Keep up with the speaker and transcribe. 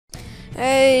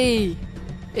Hey,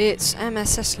 it's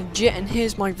MSS Legit, and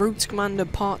here's my Roads Commander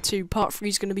Part 2. Part 3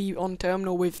 is going to be on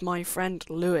Terminal with my friend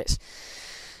Lewis.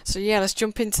 So yeah, let's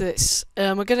jump into this.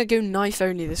 We're going to go knife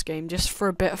only this game, just for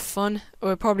a bit of fun.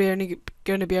 We're probably only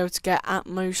going to be able to get at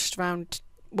most around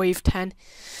wave 10.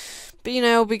 But you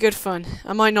know, it'll be good fun.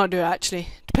 I might not do it actually.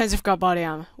 Depends if I've got body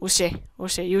armor. We'll see. We'll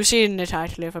see. You'll see in the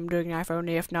title if I'm doing knife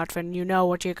only. If not, then you know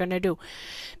what you're gonna do.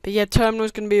 But yeah,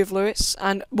 Terminal's gonna be with Lewis.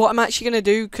 And what I'm actually gonna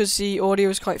do, because the audio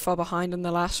is quite far behind on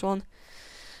the last one,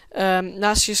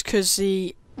 that's just because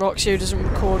the Roxio doesn't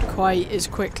record quite as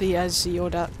quickly as the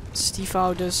Audacity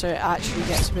file does, so it actually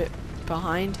gets a bit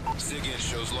behind.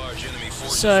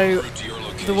 So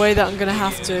the way that I'm gonna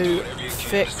have to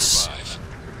fix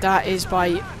that is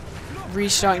by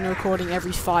restarting the recording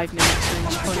every 5 minutes and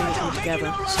just putting it all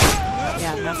together. So,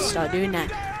 yeah, I'm gonna have to start doing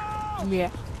that. Yeah.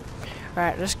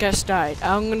 Alright, let's get started.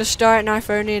 I'm gonna start knife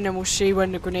only, and then we'll see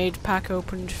when the grenade pack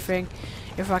opened thing,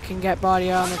 if I can get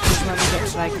body armor, because when we get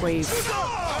to like wave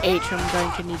 8, I'm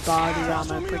going to need body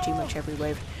armor pretty much every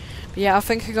wave. But yeah, I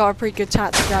think I got a pretty good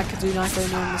tactic that I could do knife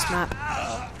only on this map.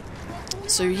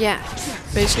 So yeah,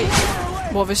 basically,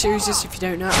 what the series is, if you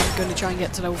don't know, I'm gonna try and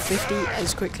get to level 50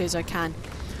 as quickly as I can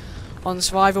on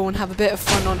survival and have a bit of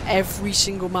fun on every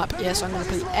single map. Yes, I'm going to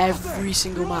play every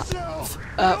single map.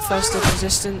 First up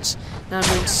Resistance, now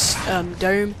I'm doing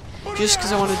Dome, just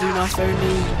because I want to do knife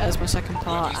only as my second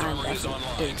part, and I think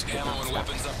Dome's a good map for that.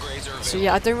 So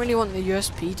yeah, I don't really want the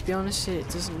USP, to be honest. It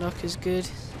doesn't look as good.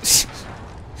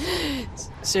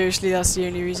 Seriously, that's the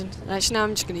only reason. Actually, no,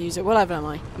 I'm just going to use it. What level am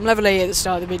I? I'm level 8 at the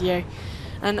start of the video,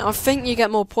 and I think you get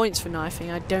more points for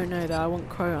knifing. I don't know though, I won't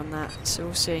quote on that, so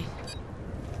we'll see.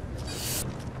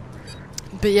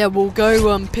 But yeah, we'll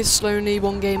go pistol only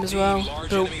one game as well.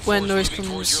 But when Lewis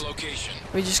comes,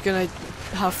 we're just gonna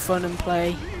have fun and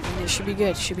play, and it should be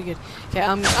good. Should be good. Okay,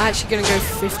 I'm actually gonna go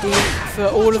 50 for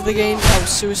all of the games. I was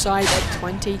suicide at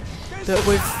 20, but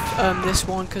with this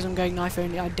one, because I'm going knife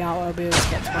only, I doubt I'll be able to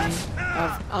get 20.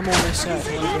 I'm almost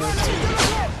certain I'll be able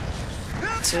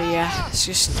to. So yeah, let's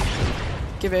just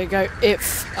give it a go.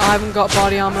 If I haven't got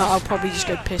body armor, I'll probably just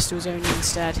go pistols only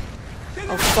instead.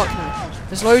 Oh fuck no.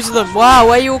 There's loads of them. Wow,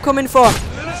 where are you all coming from?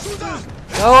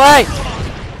 Go away!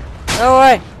 Go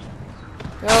away!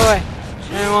 Go away. I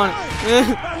don't want it.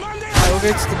 Right, we'll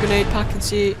go to the grenade pack and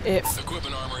see if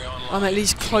I'm at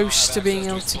least close to being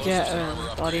able to get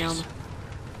body armor.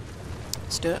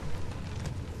 Let's do it.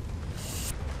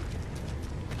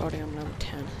 Body armor level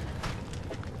 10.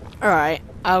 Alright,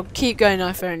 I'll keep going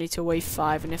knife only till wave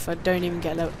 5, and if I don't even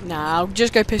get level... Nah, I'll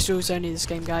just go pistols only this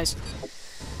game, guys.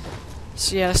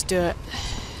 So yeah, let's do it.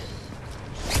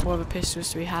 What other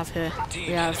pistols do we have here?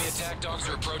 We have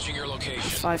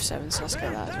 5.7, so let's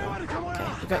get that as well. Okay,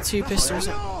 we've got 2 pistols.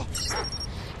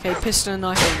 Okay, pistol and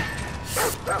knife only.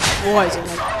 What is it,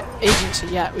 like agency?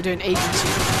 Yeah, we're doing agency.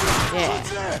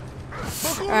 Yeah.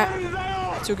 Alright,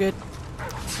 it's all good.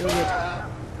 It's all good.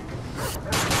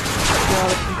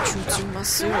 Gotta be true to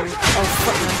myself. Oh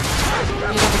fuck no.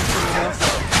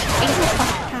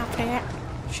 You're not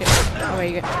shit. Oh, there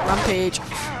you go. Rampage.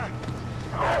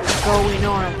 Going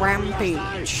on a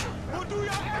rampage.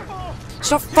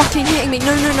 Stop fucking hitting me.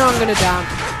 No, no, no, I'm gonna down.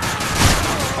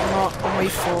 I'm not on way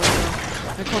forward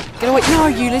now. I can't. Get away. No,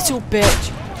 you little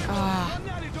bitch. Ah.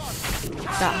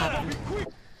 That happened.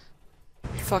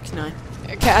 Fuck no.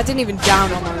 Okay, I didn't even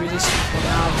down on my resistance one.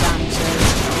 Now I'm down,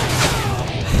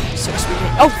 so sweet.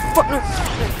 Oh, fuck no.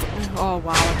 Oh,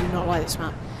 wow, I do not like this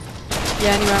map.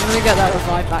 Yeah, anyway, I'm gonna get that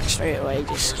revive back straight away,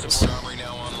 just because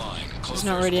there's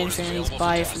not really anything I need to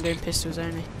buy if I'm doing pistols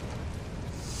only.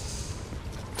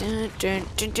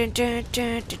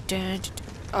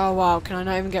 Oh wow, can I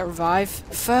not even get revive?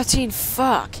 13,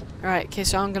 fuck! Right, okay,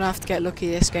 so I'm gonna have to get lucky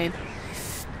this game.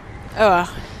 Oh well,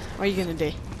 what are you gonna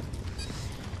do?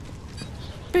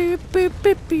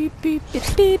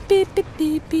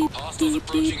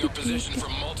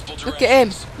 Look at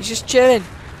him, he's just chilling.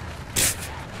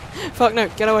 Fuck no,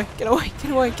 get away, get away,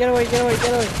 get away, get away, get away,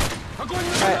 get away.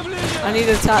 Right, I need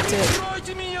a tactic. I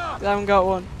haven't got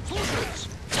one.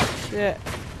 Yeah.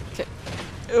 Okay.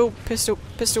 Oh, pistol,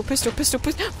 pistol, pistol, pistol,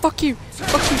 pistol. Fuck you,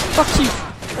 fuck you, fuck you.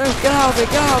 Oh, get out of it,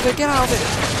 get out of it, get out of it.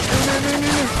 No, no, no, no,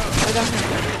 no.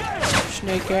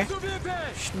 Snakey.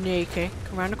 Snakey.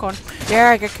 Come around the corner. Yeah,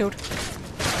 I get killed.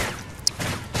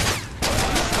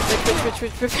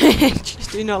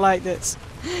 Just do not like this.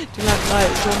 Do not like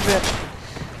this one bit.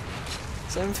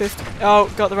 750. Oh,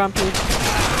 got the rampage.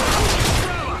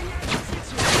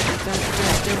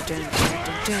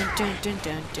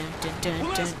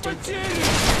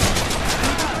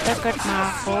 Look at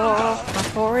my whore. My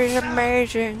whore is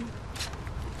amazing.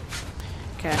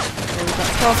 Okay, so we've got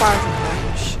 12 hours.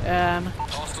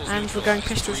 And we're going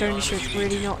pistols only, so it's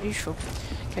really not useful.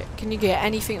 Okay, can you get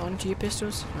anything onto your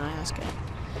pistols? No, that's good.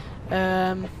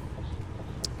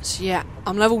 So yeah,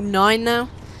 I'm level 9 now.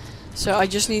 So I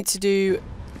just need to do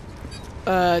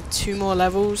 2 more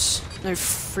levels. No,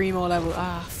 3 more levels.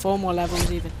 4 more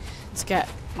levels even to get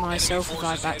my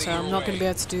self-revive back. So I'm not going to be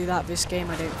able to do that this game,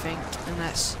 I don't think,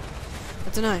 unless I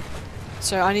don't know.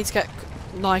 So I need to get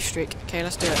knife streak. Okay,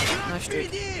 let's do it. Knife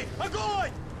streak.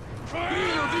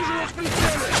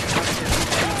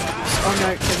 Oh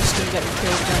no, okay, this is going to get me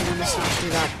killed again, and this is do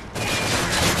that.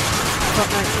 Fuck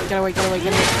no, get away, get away,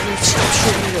 get away. You stop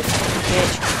shooting me, little fucking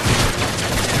bitch.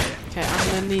 Okay, I'm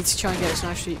going to need to try and get this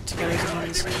knife streak to get those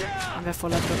ones, and therefore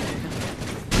level up.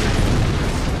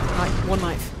 Right, 1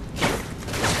 knife.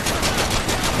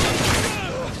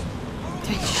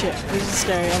 Okay, shit, this is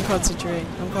scary, I'm concentrating.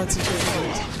 I'm concentrating on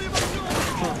this.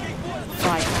 Oh,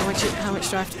 5, how much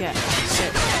do I have to get?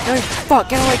 6. No, fuck,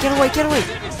 get away, get away, get away!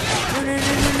 No, no, no, no, no,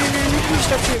 no, no, no,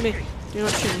 stop shooting me. Do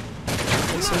not shoot me.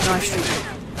 Okay, so knife streak.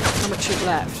 How much is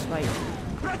left? Like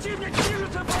 2,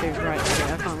 right,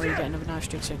 okay, I can't really get another knife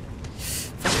streak soon.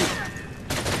 Fuck it.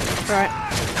 Alright.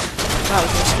 That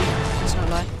was risky, let's not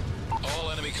lie. All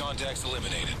enemy contacts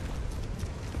eliminated.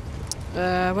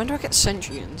 When do I get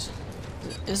sentry guns?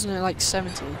 Isn't it like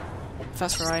 70? If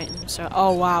that's right. So,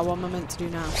 oh wow, what am I meant to do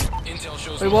now?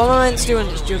 Wait, what am I meant to do when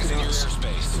it's juggernauts?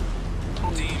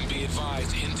 Team, be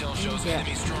advised, intel shows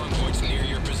enemy strong points near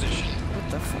your position. What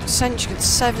the fuck? Sentry gun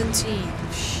 17.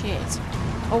 Shit.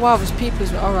 Oh wow, there's people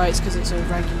as well. Alright, it's because it's a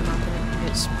regular map and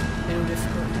it's middle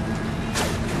difficult.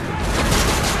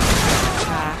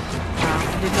 Wow, I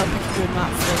did not pick a good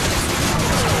map for this.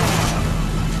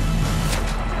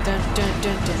 Dun dun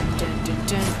dun dun dun dun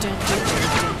dun dun dun dun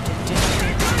dun.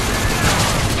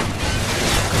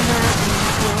 Come out and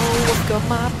go, I've got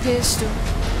my pistol.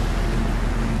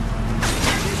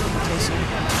 Okay, so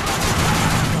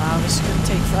wow, this is gonna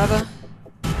take forever.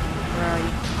 Where are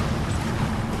you?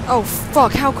 Oh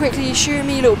fuck, how quickly you shooting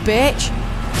me, you little bitch!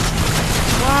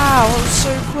 Wow, that was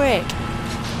so quick. I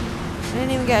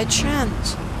didn't even get a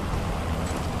chance.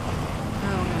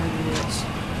 Oh my goodness.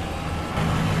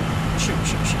 Shoot,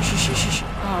 shoot, shoot, shoot, shoot, shoot, shoot.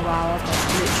 Oh wow, I've got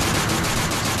literally.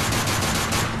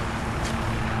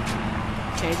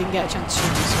 Okay, I didn't get a chance to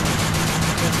shoot this one.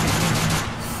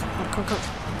 Come, come, come.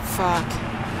 Fuck.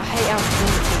 I hate how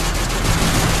bullet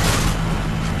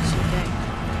it's okay.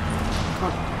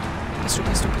 Come on. Pistol,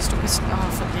 pistol, pistol, pistol. Oh,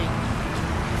 fuck me.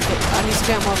 Okay, I need to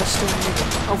get him while they're still moving.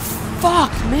 Oh,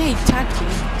 fuck me! Tag team.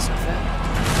 That's not fair.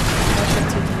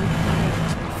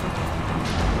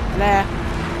 There.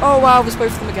 Oh wow, there's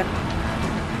both of them again.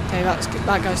 Okay, that's good.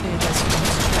 That guy's near dead.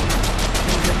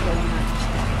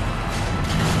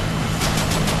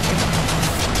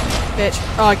 Bitch.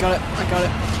 Oh, I got it. I got it.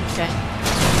 Okay.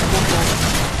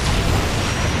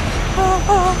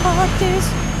 Oh, this.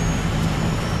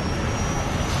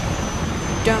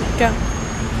 Dum dum.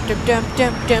 Dum dum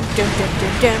dum dum dum dum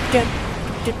dum dum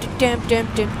dum dum dum dum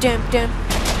dum dum dum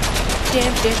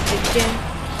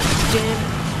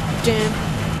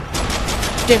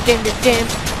dum dum dum dum.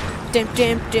 Dim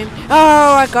dim dim.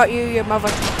 Oh, I got you, your mother.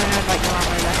 Like no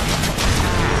ammo left.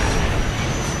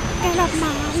 Get up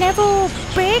my level,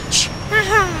 bitch.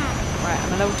 Haha. Right,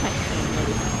 I'm a level 10.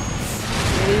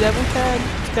 Really level 10.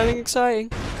 It's getting exciting.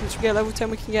 Once we get level 10,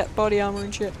 we can get body armor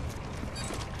and shit.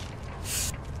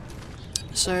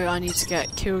 So I need to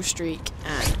get kill streak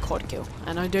and quad kill,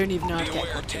 and I don't even know how to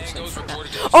get quad kill. So fuck that.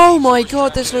 Oh my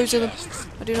god, there's loads of them.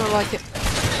 I do not like it. I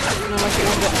do not like it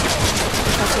one bit.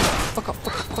 Fuck up,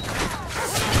 fuck up, fuck up.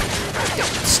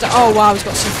 Oh wow, he's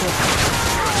got C4.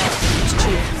 It's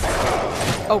cheating.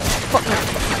 Oh fuck no.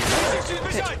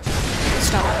 Bitch.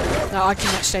 Stop. No, I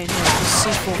cannot stay in here. There's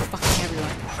C4 fucking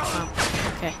everywhere. Wow.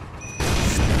 Okay.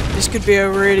 This could be a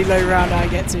really low round I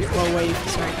get to. Well, wave.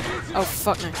 Sorry. Oh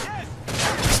fuck no.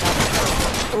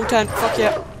 Stop. All 10. Fuck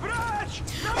yeah.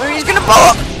 Oh, he's gonna blow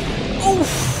up. Oof.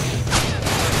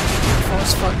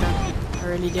 False fuck man. I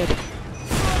really did.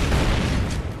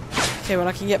 Okay, well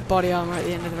I can get body armor at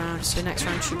the end of the round, so next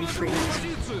round should be pretty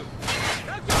easy.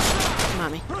 Come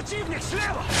at me.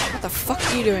 What the fuck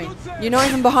are you doing? You're not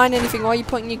even behind anything, why are you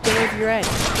pointing your gun over your head?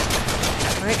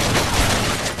 Right?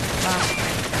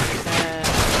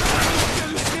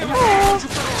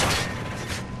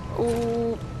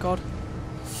 Oh god.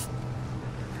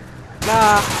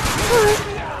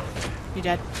 You're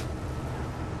dead.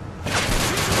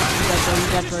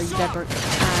 You're dead bro, you're dead bro.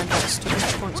 And that's 2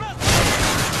 points.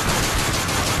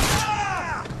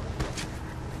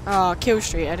 Oh, kill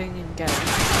streak, I didn't even get it.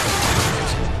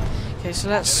 Okay, so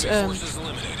let's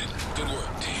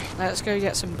go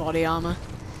get some body armor.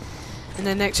 And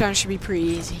then next round should be pretty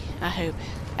easy. I hope.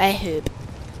 I hope.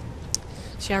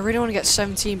 See, I really want to get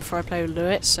 17 before I play with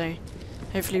Lewis, so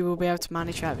hopefully we'll be able to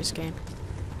manage out this game.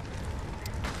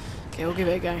 Okay, we'll give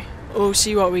it a go. We'll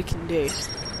see what we can do.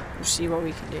 We'll see what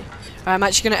we can do. Alright, I'm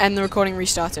actually going to end the recording and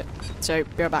restart it. So,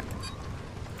 be right back.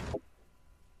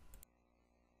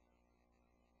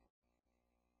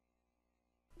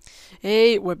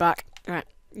 Hey, we're back. Alright,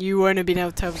 you won't have been able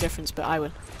to tell the difference, but I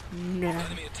will. No.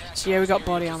 So yeah, we got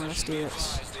body armor, let's do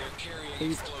this.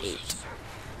 8.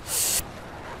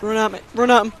 Run at me, run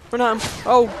at him, run at him.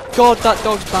 Oh god, that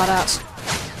dog's badass.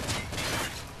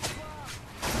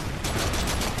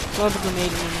 I'll have a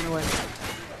grenade and run away.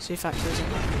 See if that kills him.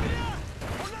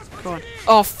 Go on.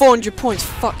 Oh, 400 points,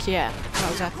 fuck yeah.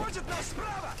 That was epic.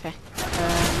 Okay.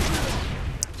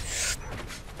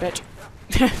 Bitch.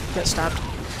 Get stabbed.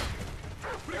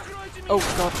 Oh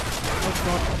god. Oh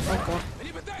god. Oh god.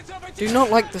 Do not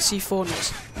like the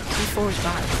C4-ness. C4 is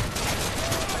bad.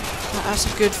 That's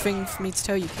a good thing for me to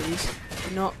tell you, kiddies.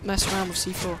 Do not mess around with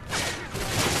C4.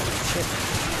 Shit.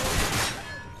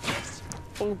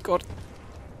 Oh god.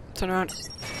 Turn around.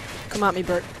 Come at me,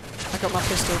 Bert. I got my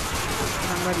pistol.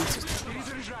 And I'm ready to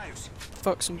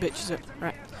fuck some bitches up.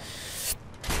 Right.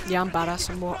 Yeah, I'm badass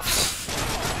and what?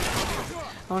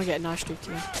 I want to get a knife streak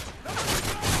here.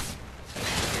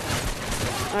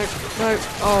 No, no.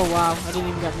 Oh wow, I didn't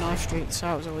even get a knife streak, so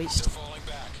that was a waste.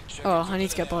 Oh, I need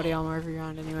to get body armor every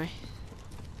round anyway.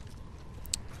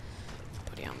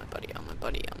 Body armor, body armor,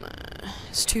 body armor.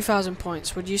 It's 2,000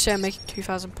 points. Would you say I'm making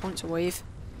 2,000 points a wave?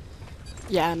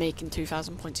 Yeah, I'm making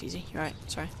 2,000 points easy. You're right,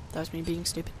 sorry. That was me being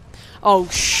stupid. Oh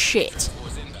shit!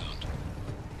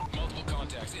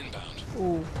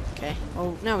 Oh, okay.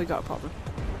 Oh, now we got a problem.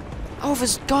 Oh,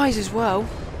 there's guys as well.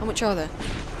 How much are there?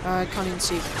 I can't even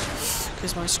see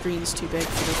because my screen's too big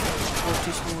for this. Or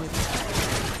too small even.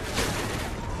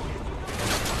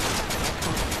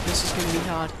 This is going to be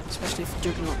hard, especially if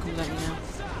Juggernaut comes at me now.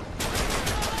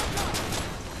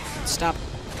 Stab.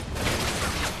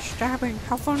 Stabbing,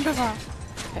 how wonderful!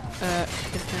 I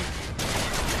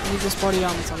need this body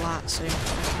armor to lat, so I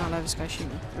can't let this guy shoot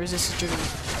me. Or is this a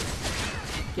Juggernaut?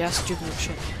 Yes, Juggernaut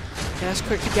shit. Okay, let's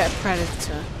quickly get a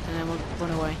Predator, and then we'll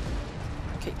run away.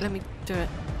 Okay, let me do it.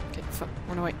 Okay, fuck,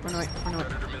 run away, run away, run away.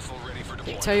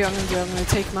 Okay, tell you what I'm going to do, I'm going to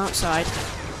take him outside,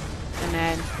 and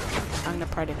then I'm going to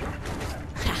Predator him.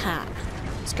 Haha,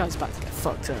 this guy's about to get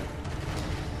fucked up.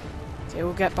 Okay,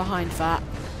 we'll get behind that,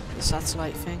 the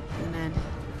satellite thing, and then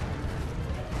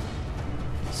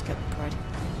let's get the Predator.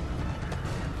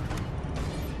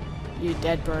 You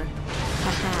dead, bro.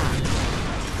 Haha.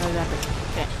 That was epic.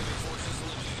 Okay.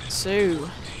 So,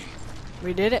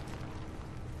 we did it.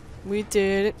 We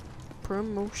did it.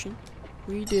 Promotion.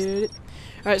 We did it.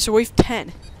 Alright, so wave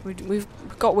 10. We've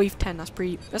got wave 10. That's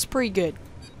pretty good.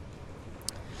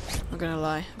 I'm not gonna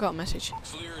lie. I got a message.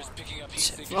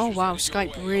 Oh wow,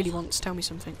 Skype really wants to tell me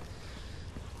something.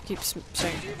 Keeps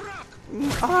saying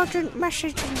urgent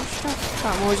message and stuff.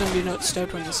 I'm always on do not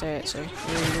disturb when you say it, so it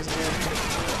really doesn't do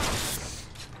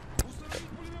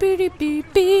it. Beep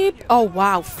beep beep. Oh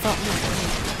wow, fuck me.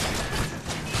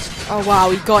 Oh wow,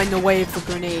 he got in the way of the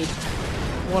grenade.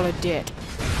 What a dick.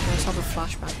 Let's have a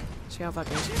flashback. See how that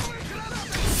goes.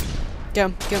 Get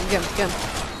him, get him, get him, get him.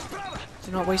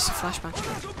 Do not waste a flashback.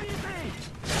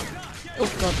 Oh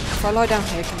god, if I lie down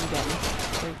here, can you get me?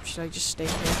 So should I just stay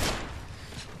here?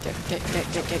 Get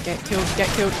killed, get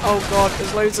killed. Oh god,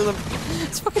 there's loads of them.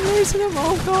 There's fucking loads of them,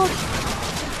 oh god.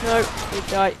 No,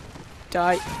 die.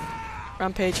 Die.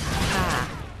 Rampage. Ah.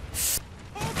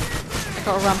 I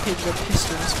got a rampage with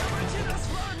pistols.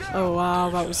 Oh wow,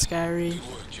 that was scary.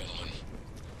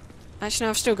 Actually, no,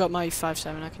 I've still got my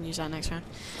 5.7. I can use that next round.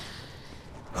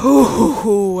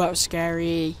 Ooh, that was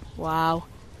scary. Wow.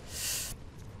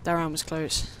 That round was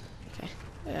close. Okay.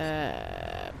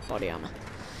 Body armor.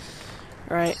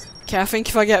 Right. Okay, I think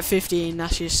if I get 15,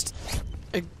 that's just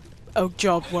a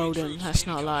job well done. That's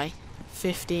not a lie.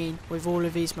 15 with all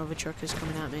of these mother truckers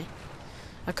coming at me.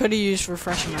 I could have used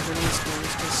refreshing my grenades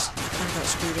because I got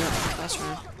screwed up last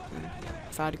round.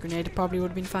 If I had a grenade, it probably would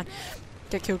have been fine.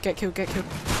 Get killed, get killed, get killed.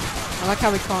 I like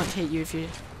how we can't hit you if you're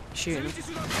shooting them.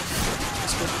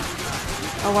 That's good.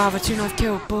 Oh wow, the 2-knife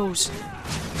kill, balls.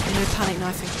 And no panic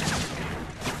knifing.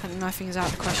 Panic knifing is out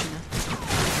of the question now.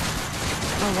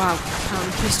 Oh wow,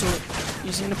 apparently pistol,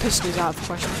 using the pistol is out of the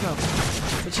question as well.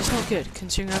 Which is not good,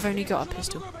 considering I've only got a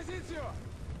pistol.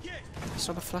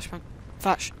 Stop a flashbang.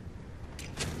 Flash.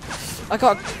 I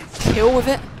got a kill with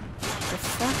it. The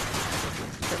fuck?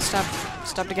 Get stabbed.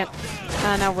 Stabbed again.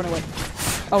 And now run away.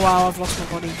 Oh wow, I've lost my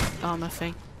body armor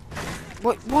thing.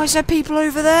 What? Why is there people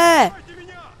over there?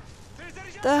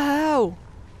 The hell?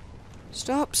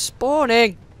 Stop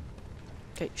spawning!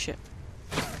 Okay, shit.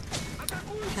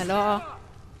 Hello?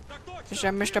 Is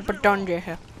that Mr. Badonja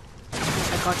here?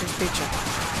 I got his picture.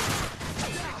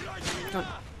 Come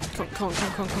on,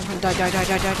 die.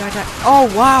 Oh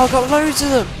wow, I got loads of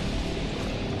them!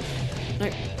 No.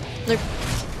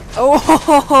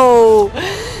 Oh!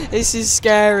 This is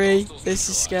scary.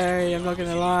 I'm not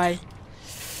gonna lie.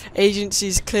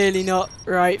 Agency's clearly not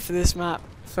right for this map.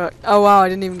 Fuck. Oh wow, I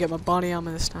didn't even get my body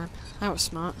armor this time. That was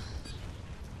smart.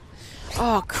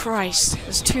 Oh Christ,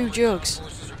 there's 2 jugs.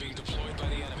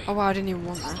 Oh wow, I didn't even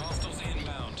want that.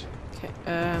 Okay,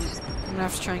 I'm gonna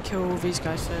have to try and kill all these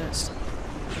guys first.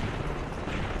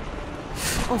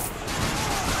 Oh,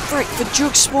 frick, the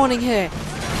jug's spawning here.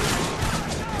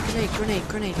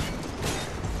 Grenade.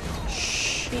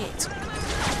 Shit.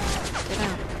 Get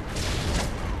out.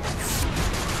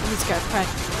 I need to get a peg.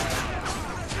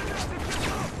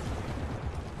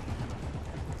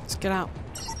 Let's get out.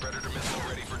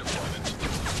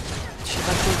 Shit,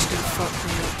 that jug's gonna fuck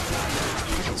me up.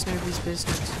 Like it's nobody's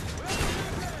business.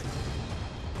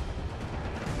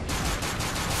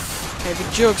 Okay, the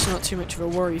jug's not too much of a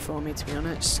worry for me, to be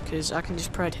honest, because I can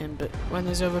just pred him, but when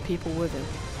there's other people with him...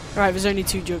 Right, there's only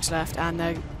 2 jugs left, and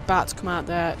they're about to come out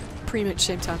there pretty much the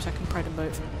same time, so I can pred them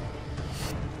both.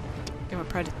 Get my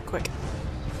pred, quick.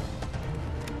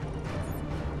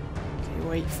 Okay,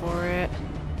 wait for it.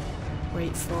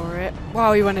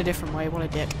 Wow, he went a different way, what a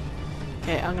dick.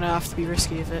 Okay, I'm gonna have to be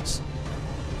risky with this.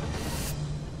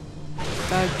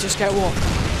 Did I just get 1?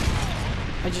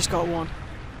 I just got 1.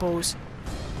 Balls.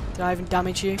 Did I even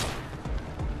damage you?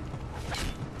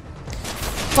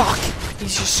 Fuck!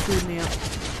 He's just screwed me up.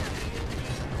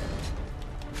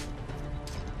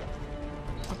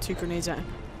 I'll 2 grenades at him.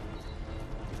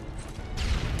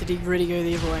 Did he really go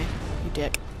the other way? You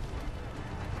dick.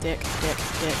 Dick.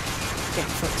 Getting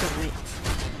fucked up, mate.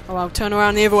 Oh, I'll turn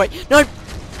around the other way. No!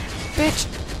 Bitch!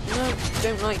 No,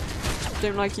 don't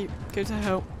like you. Go to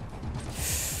hell.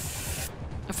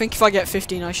 I think if I get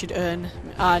 15 I should earn...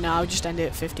 no, I'll just end it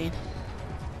at 15.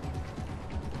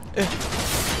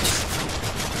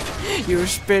 You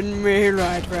spin me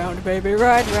right round, baby,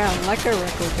 right round, like a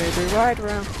record, baby, right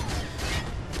round.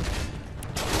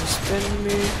 You spin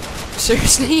me...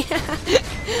 Seriously?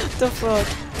 What the fuck?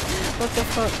 What the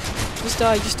fuck? Just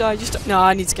die. No,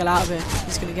 I need to get out of here.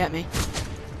 He's gonna get me.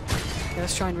 Okay,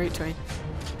 let's try and route train.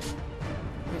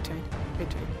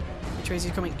 Which way is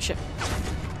he coming? Shit.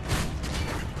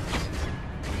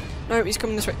 No, he's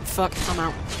coming this way. Fuck, I'm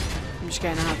out. I'm just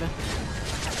getting out of here.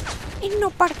 Ain't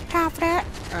nobody got time for that.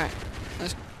 Alright,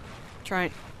 let's try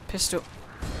it. Pistol.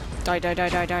 Die.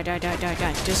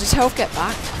 Does his health get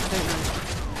back? I don't know.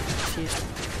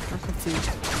 I'm confused.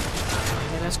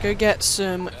 Okay, let's go get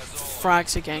some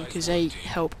frags again, because they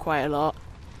help quite a lot.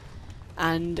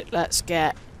 And let's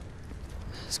get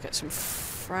some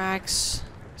frags.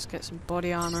 Let's get some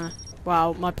body armor.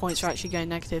 Wow, my points are actually going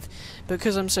negative.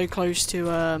 Because I'm so close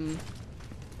to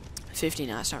 50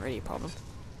 now, it's not really a problem.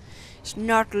 It's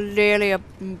not really a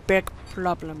big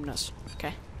problemness.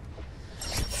 Okay.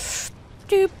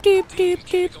 Doop.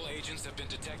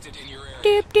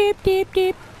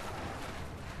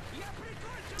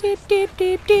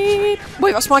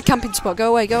 Wait, that's my camping spot.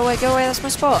 Go away. That's my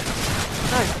spot.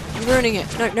 No, I'm ruining it.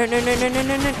 No. I'm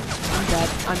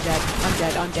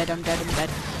dead.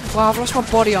 Wow, I've lost my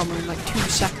body armor in like 2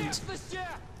 seconds.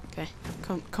 Okay,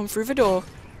 come through the door.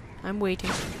 I'm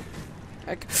waiting.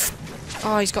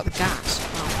 Oh, he's got the gas.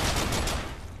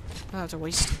 Oh, that was a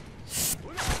waste.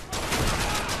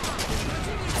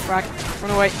 Frag.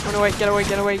 Run away. Get away.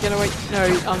 No,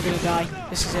 I'm gonna die.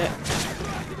 This is it.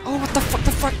 Oh, what the fuck?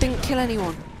 The frag didn't kill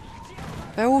anyone.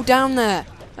 They're all down there.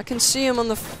 I can see them on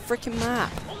the freaking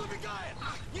map.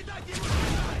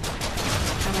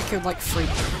 And I killed like 3.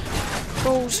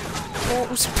 Balls.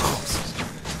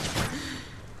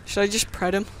 Should I just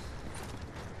pred him?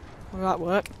 Will that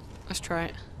work? Let's try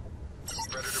it.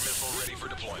 Predator missile ready for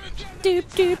deployment.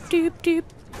 Doop.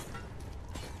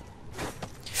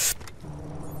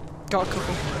 Got a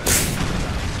couple.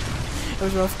 That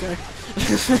was a rough go.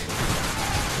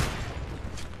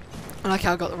 I like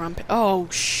how I got the rampage. Oh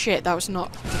shit, that was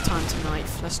not the time to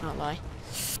knife. Let's not lie.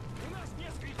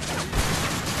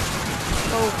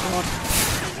 Oh god.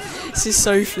 This is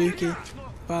so fluky.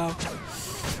 Wow.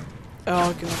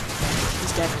 Oh god.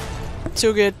 He's dead. It's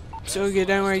all good.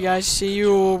 Don't worry guys. See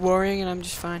you all worrying and I'm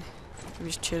just fine. I'm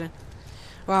just chilling.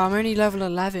 Wow, I'm only level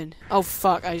 11. Oh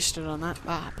fuck, I just stood on that.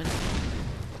 That happened.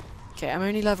 Okay, I'm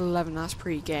only level 11. That's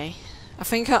pretty gay. I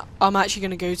think I'm actually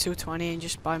going to go till 20 and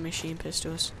just buy machine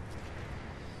pistols.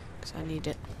 Because I need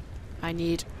it. I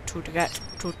need to get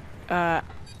to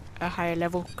a higher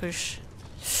level because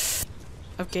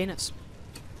of gainers.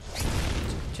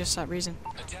 Just that reason.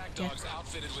 Attack Yeah. dogs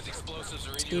outfitted with explosives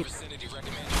are in your vicinity.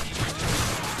 Recommend you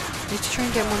keep Need to try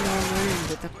and get one in the room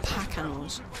with the pack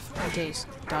animals. Days.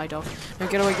 Die dog. No,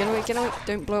 get away, get away, get away.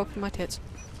 Don't blow up in my tits.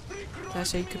 Did I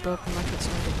say you could blow up in my tits?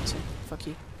 No, I didn't say. Fuck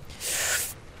you.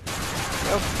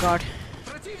 Oh god.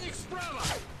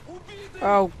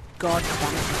 Oh god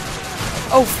damn it.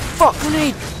 Oh fuck,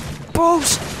 grenade!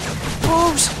 Balls!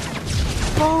 Balls!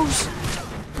 Balls!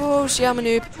 Balls! Yeah, I'm a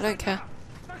noob. I don't care.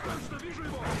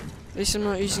 At least I'm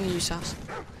not using the USAS.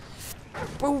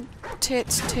 Oh,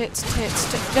 tits, tits,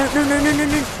 tits, tits. No, no, no, no, no,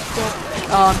 no.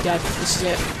 Oh, I'm dead. This is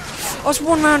it. Oh, it's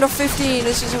 1 round of 15.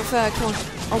 This isn't fair. Come on.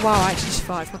 Oh wow, I actually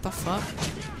survived. What the fuck?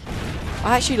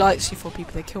 I actually like C4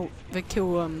 people. They kill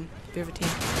the other team.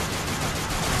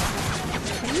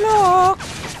 Hello.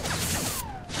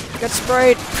 Get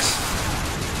sprayed.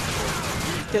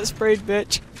 Get sprayed,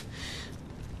 bitch.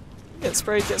 Get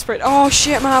sprayed, get sprayed. Oh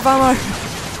shit, I'm out of ammo.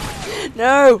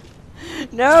 No.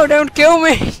 No, don't kill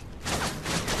me.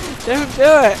 Don't do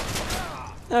it.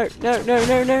 No, no, no,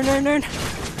 no, no, no, no.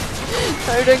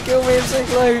 No, don't kill me. I'm so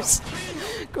close.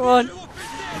 Come on.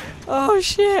 Oh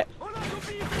shit.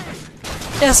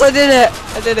 Yes, I did it.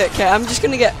 I did it. Okay, I'm just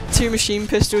gonna get 2 machine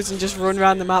pistols and just run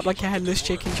around the map like a headless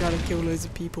chicken trying to kill loads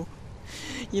of people.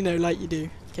 You know, like you do.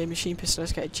 Okay, machine pistol.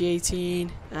 Let's get a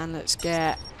G18 and let's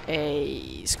get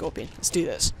a scorpion. Let's do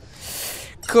this.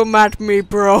 Come at me,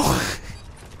 bro.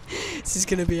 This is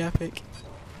gonna be epic.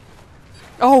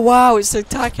 Oh wow, it's the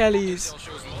attack helis.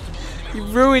 You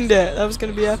ruined it. That was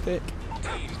gonna be epic.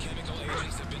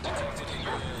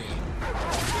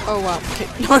 Oh wow. Okay.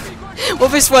 No. Well,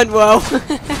 this went well.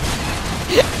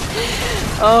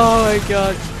 Oh my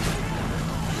god.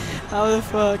 How the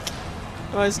fuck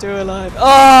am I still alive?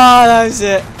 Oh, that was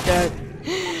it. Okay.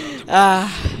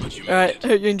 Alright.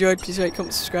 Hope you enjoyed. Please like,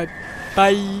 comment, subscribe.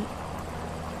 Bye.